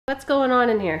What's going on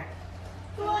in here?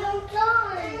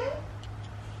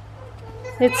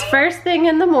 It's first thing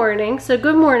in the morning, so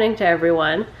good morning to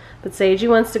everyone. But Seiji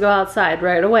wants to go outside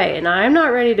right away, and I'm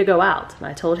not ready to go out. And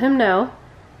I told him no.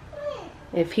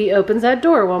 If he opens that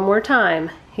door one more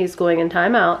time, he's going in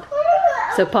timeout.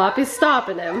 So Poppy's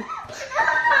stopping him.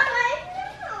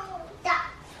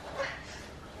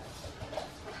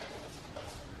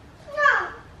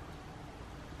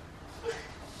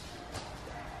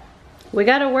 We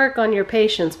gotta work on your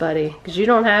patience, buddy, because you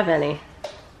don't have any.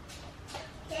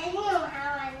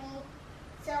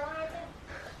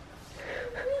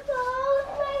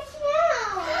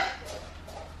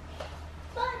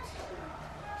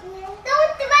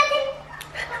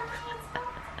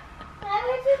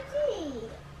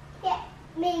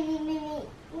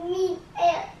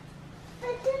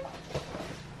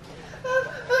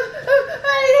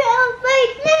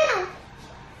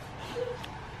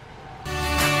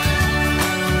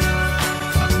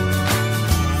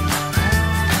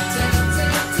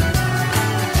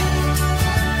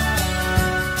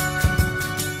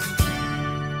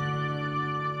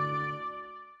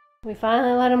 We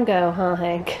finally let him go, huh,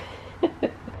 Hank?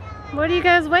 What are you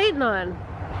guys waiting on?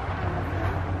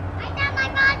 I got my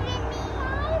mom with me.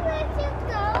 I want to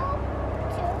go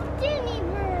to Disney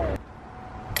World.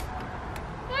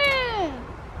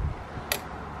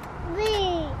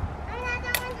 I'm not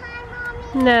going high,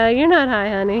 Mommy. No, you're not high,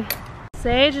 honey.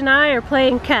 Sage and I are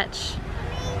playing catch.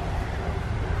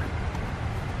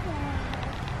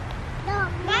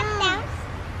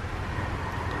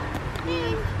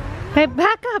 Hey,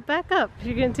 back up, back up.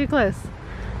 You're getting too close.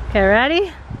 Okay,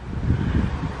 ready?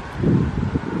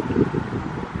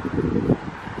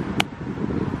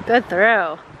 Good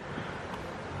throw.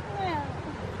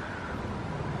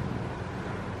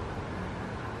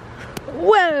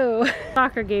 Whoa!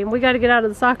 Soccer game. We got to get out of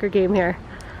the soccer game here.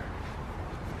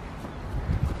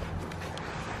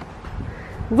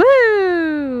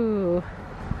 Woo!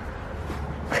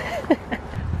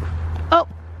 Oh!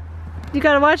 You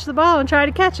gotta watch the ball and try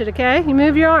to catch it, okay? You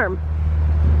move your arm.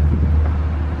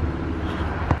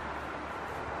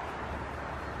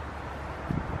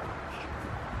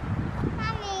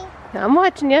 Mommy, I'm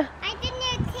watching you. I did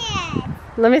new kids.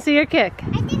 Let me see your kick.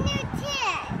 I did new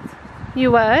kids.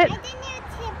 You what? I did new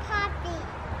kid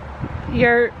Poppy.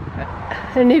 You're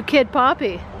a new kid,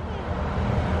 Poppy.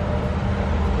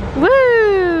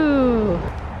 Woo!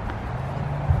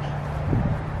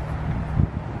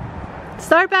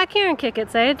 Start back here and kick it,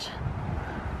 Sage.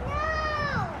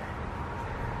 No!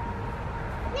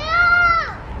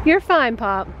 No! You're fine,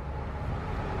 Pop.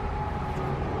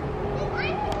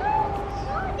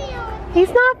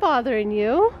 He's not bothering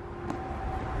you.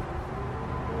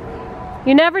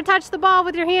 You never touch the ball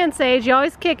with your hand, Sage. You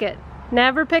always kick it.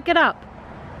 Never pick it up.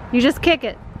 You just kick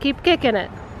it. Keep kicking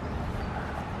it.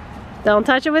 Don't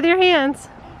touch it with your hands.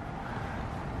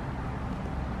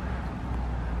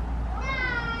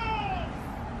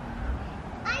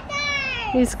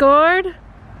 You scored?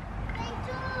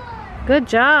 Good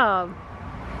job.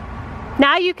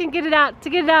 Now you can get it out. To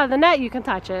get it out of the net, you can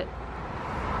touch it.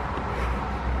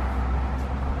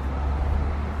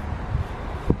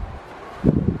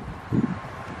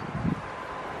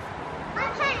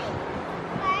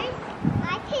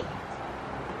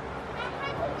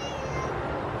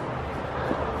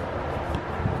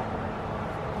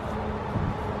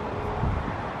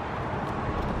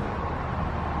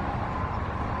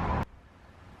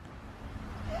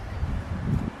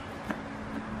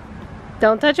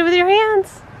 Don't touch it with your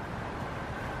hands.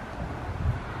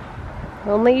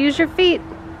 Only use your feet.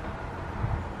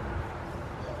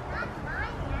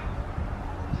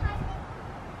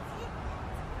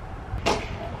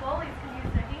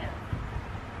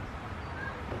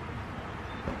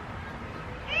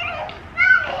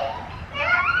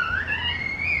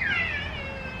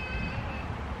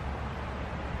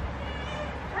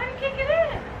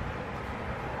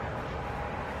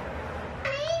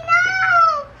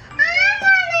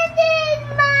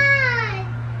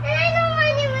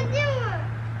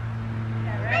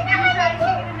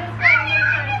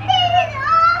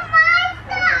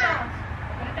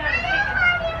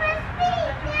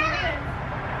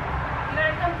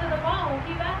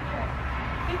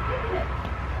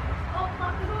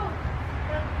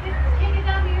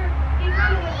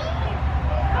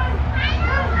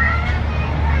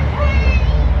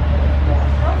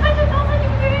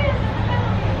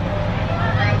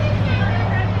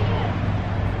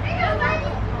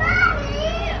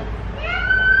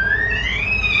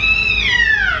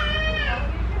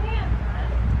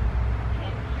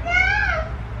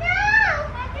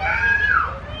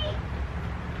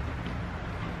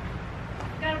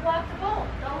 Block the ball.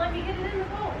 Don't let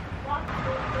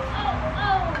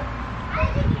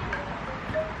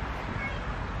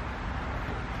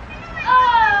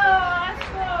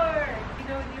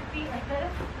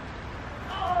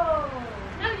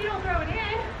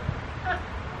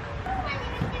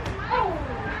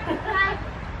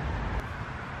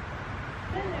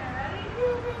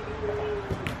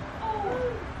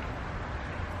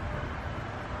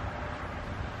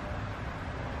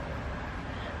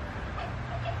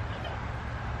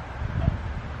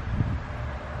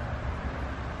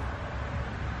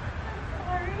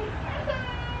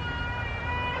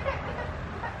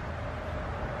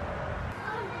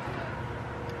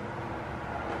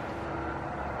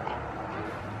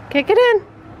Kick it in.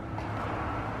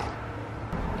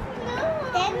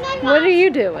 What are you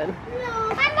doing? No,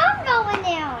 my mom's going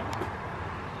down.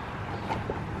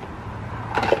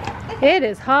 It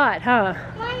is hot, huh?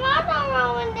 My mom's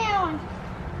rolling down.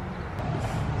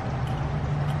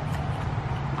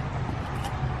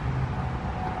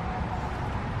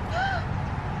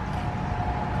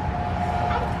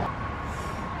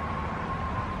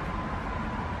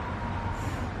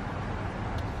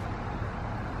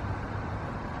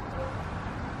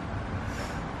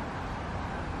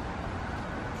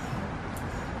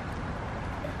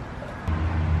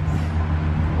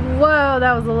 Whoa,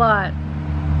 that was a lot.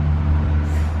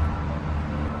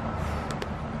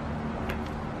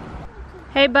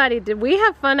 Hey buddy, did we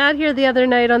have fun out here the other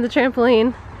night on the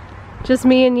trampoline? Just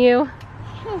me and you?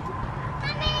 Mommy,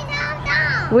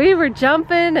 no. We were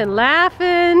jumping and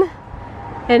laughing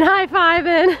and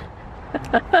high-fiving.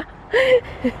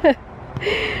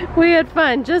 We had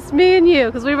fun, just me and you,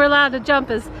 because we were allowed to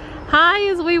jump as high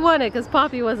as we wanted because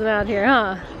Poppy wasn't out here,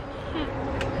 huh?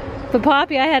 But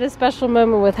Poppy, I had a special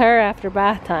moment with her after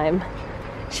bath time.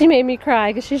 She made me cry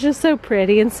because she's just so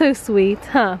pretty and so sweet,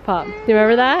 huh, Pop? You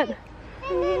remember that?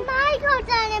 And then Michael's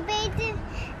on the basis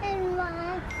and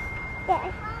one.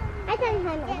 I can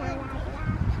find my hand out.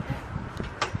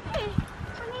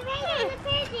 Mommy, right on the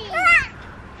purchase.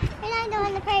 Right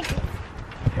on the purchase.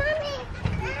 Mommy.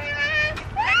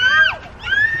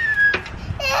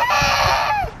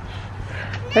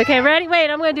 Okay, ready? Wait,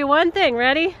 I'm going to do one thing.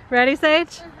 Ready? Ready,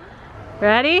 Sage?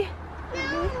 Ready?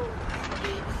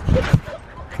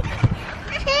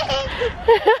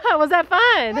 Was that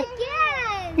fun?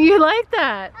 Again. You like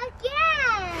that?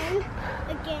 Again.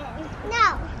 Again.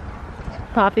 No.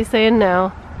 Poppy's saying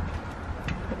no.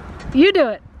 You do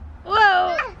it.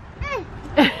 Whoa.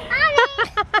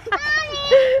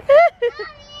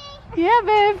 Yeah,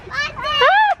 babe.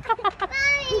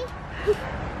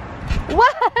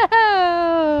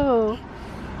 Whoa.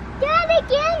 Do it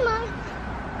again, Mom.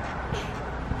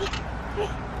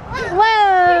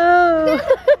 Whoa.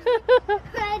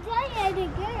 I tell you it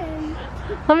again.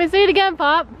 Let me see it again,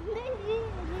 Pop.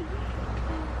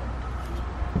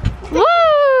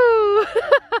 Woo!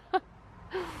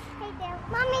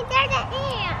 Mommy, there's an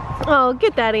ant. Oh,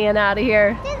 get that ant out of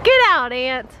here. Get out,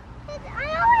 ant. I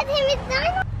don't want him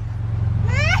inside.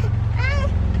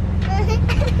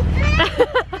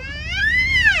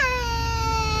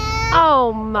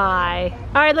 Oh my.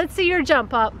 All right, let's see your jump,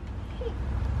 Pop.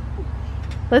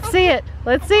 Let's see it.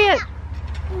 Let's see it.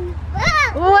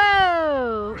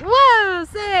 Whoa! Whoa,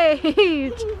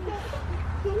 Sage!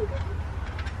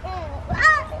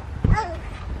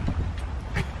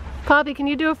 Poppy, can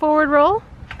you do a forward roll?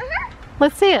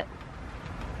 Let's see it.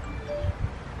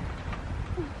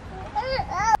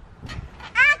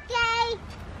 Okay.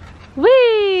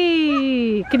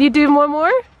 Whee! Can you do one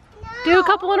more? Do a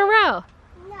couple in a row.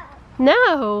 No.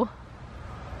 No.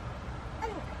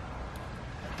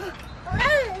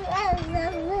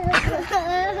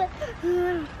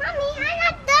 Mommy, I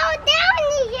got thrown down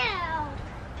here.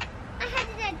 I had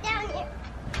to go down here.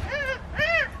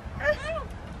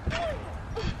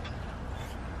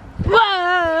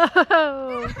 Whoa!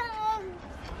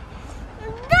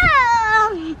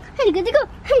 Honey, good to go.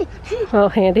 Oh,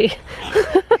 Handy.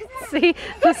 See,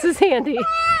 this is Handy.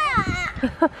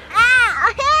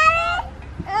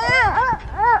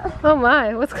 Oh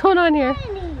my, what's going on here?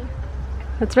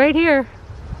 It's right here.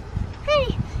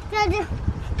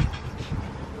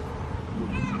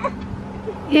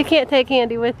 You can't take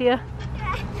Handy with you.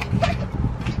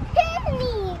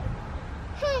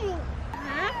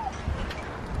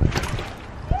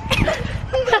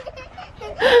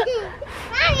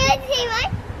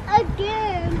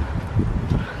 Again.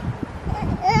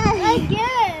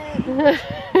 Again.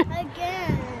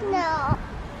 Again. No.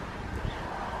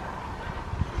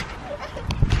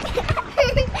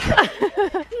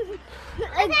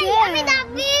 Again. I'm in that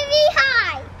very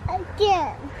high.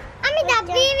 Again. I'm in that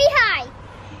very high.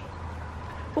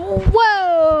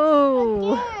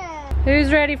 Whoa! Again.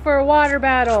 Who's ready for a water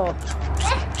battle?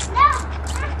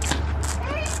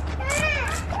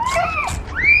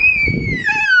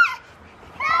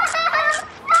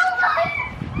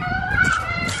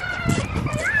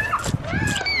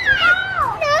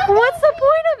 What's the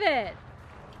point of it?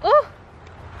 Oh,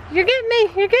 you're getting me,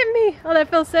 you're getting me. Oh, that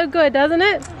feels so good, doesn't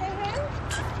it?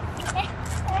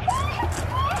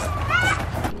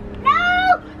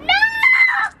 No!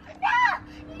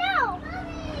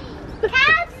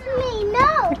 Catch me,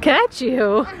 no! Catch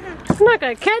you? I'm not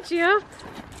gonna catch you.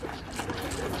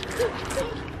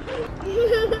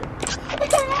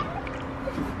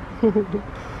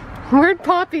 Where'd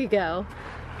Poppy go?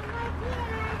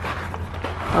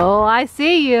 Oh, I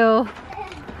see you.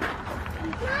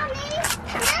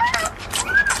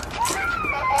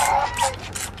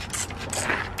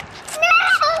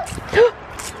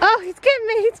 Oh, he's getting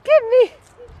me, he's getting me.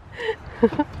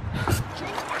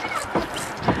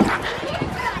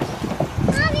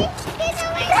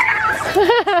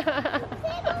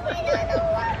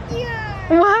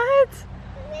 What?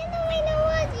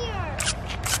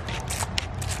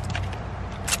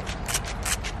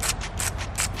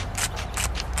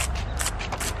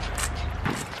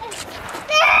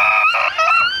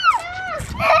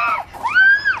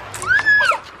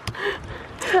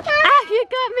 Ah, you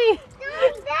got me.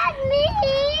 Don't touch me.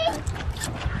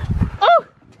 Oh,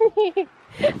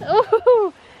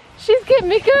 oh, she's getting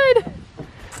me good.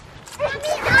 I'm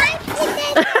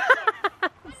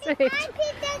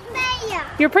Princess Leia.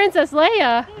 You're Princess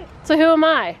Leia. So who am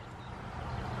I?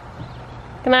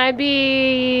 Can I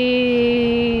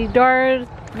be Darth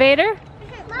Vader?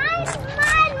 My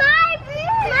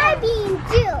being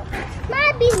Duke.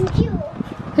 My being Duke.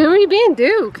 Who are you being,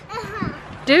 Duke?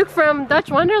 Duke from Dutch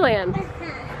Wonderland.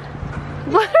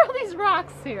 What are all these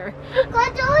rocks here?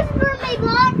 But those were my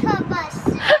vodka bus.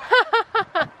 Those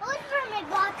were my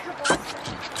vodka bus.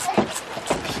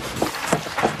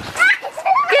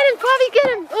 Get him, Bobby, get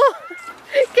him! Oh,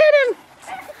 get him!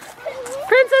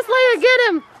 Princess Leia, get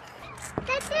him!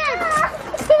 That's it.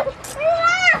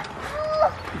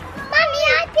 Mommy,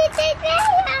 I did it there.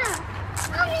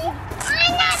 Mommy,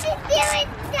 I'm not to do it.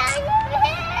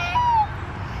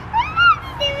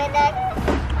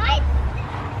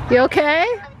 You okay?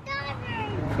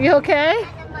 You okay? I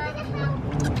wonder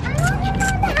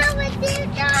how it do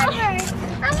divers.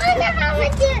 I wonder how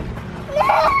it do.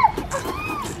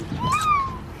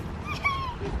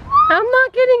 I'm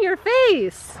not getting your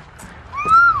face.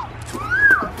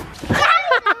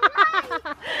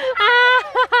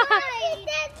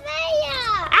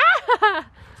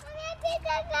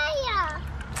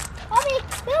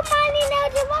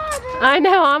 I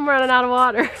know, I'm running out of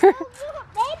water.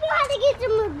 Maybe I have to get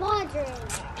some more water in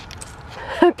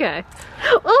there. Okay.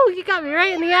 Oh, you got me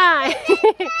right in the eye.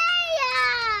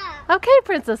 Okay,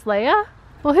 Princess Leia.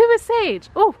 Well, who is Sage?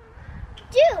 Oh,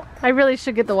 Duke. I really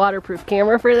should get the waterproof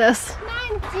camera for this.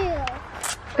 Mine too.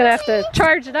 I'm gonna have to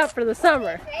charge it up for the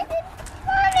summer.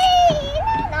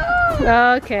 Mommy,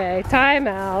 no. Okay, time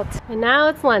out. And now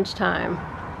it's lunchtime.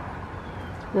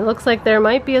 It looks like there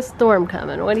might be a storm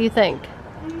coming. What do you think?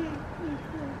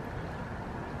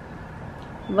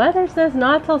 Weather says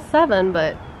not till 7,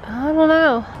 but I don't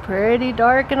know. Pretty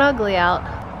dark and ugly out.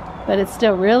 But it's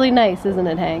still really nice, isn't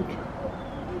it, Hank?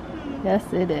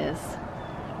 Yes, it is.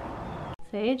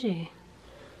 Sagey,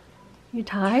 you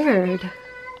tired?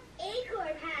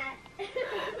 Acorn hat.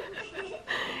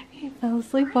 He fell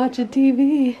asleep watching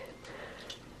TV.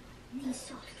 These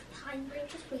soft pine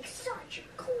branches make such a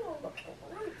cool looking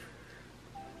roof.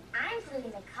 I'm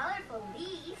putting the colorful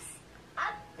leaves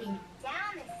up and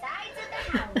down the sides of the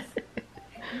house.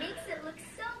 Makes it look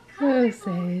so Oh,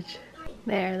 colorful. Sage.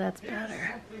 There, that's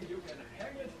better.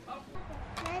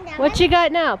 What you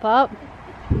got now, Pop?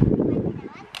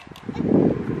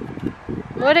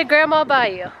 What did Grandma buy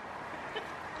you?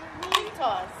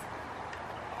 Toss.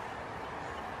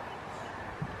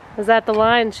 Is that the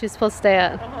line she's supposed to stay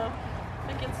at? It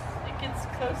gets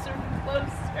closer and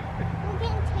closer. We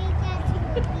can take that to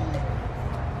the beach.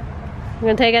 We're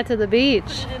gonna take it to the beach.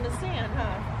 Put it in the sand,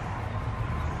 huh?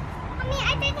 Mommy,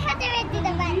 I didn't have to do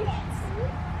the buttons.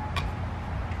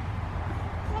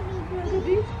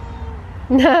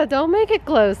 No, don't make it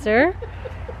closer.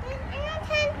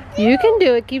 You can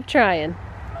do it. Keep trying.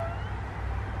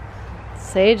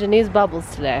 Sage needs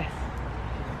bubbles today.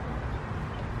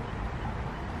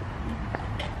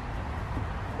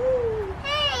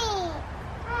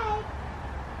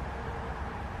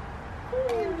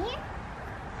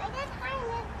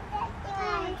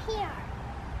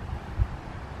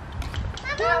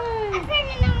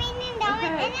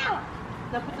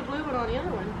 Now put the blue one on the other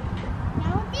one.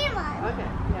 Okay,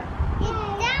 yeah.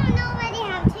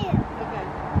 Okay.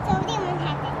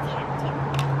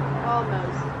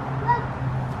 Almost.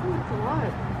 Ooh, it's a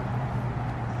lot.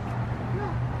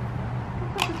 I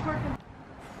thought this working.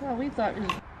 Well, we thought it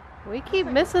was... We keep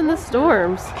missing the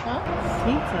storms. Huh?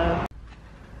 Pizza.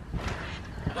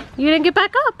 You didn't get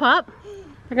back up, Pop.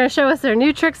 They're gonna show us their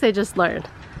new tricks they just learned.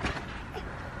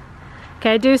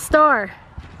 Okay, do star.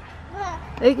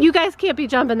 You guys can't be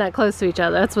jumping that close to each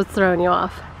other. That's what's throwing you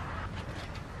off.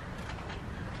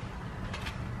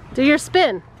 Do your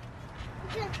spin.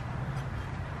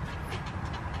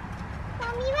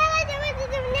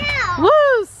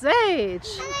 Woo, Sage.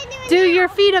 Do your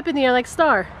feet up in the air like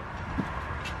star.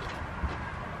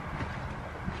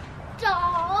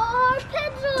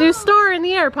 Pencil. Do star in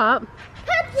the air, Pop.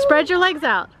 Pencil. Spread your legs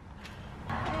out.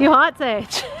 You hot,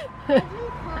 Sage.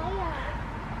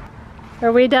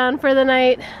 Are we done for the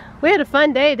night? We had a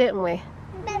fun day, didn't we?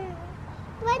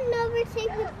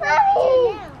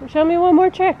 Show me one more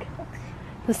trick.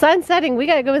 The sun's setting. We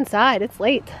gotta go inside. It's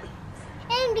late.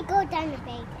 And we go down the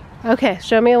bed. Okay,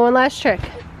 show me one last trick.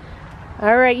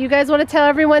 All right, you guys want to tell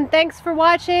everyone thanks for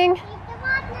watching?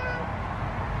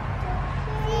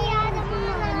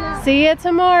 See you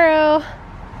tomorrow.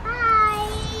 Bye.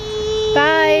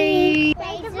 Bye.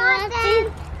 Thanks for watching.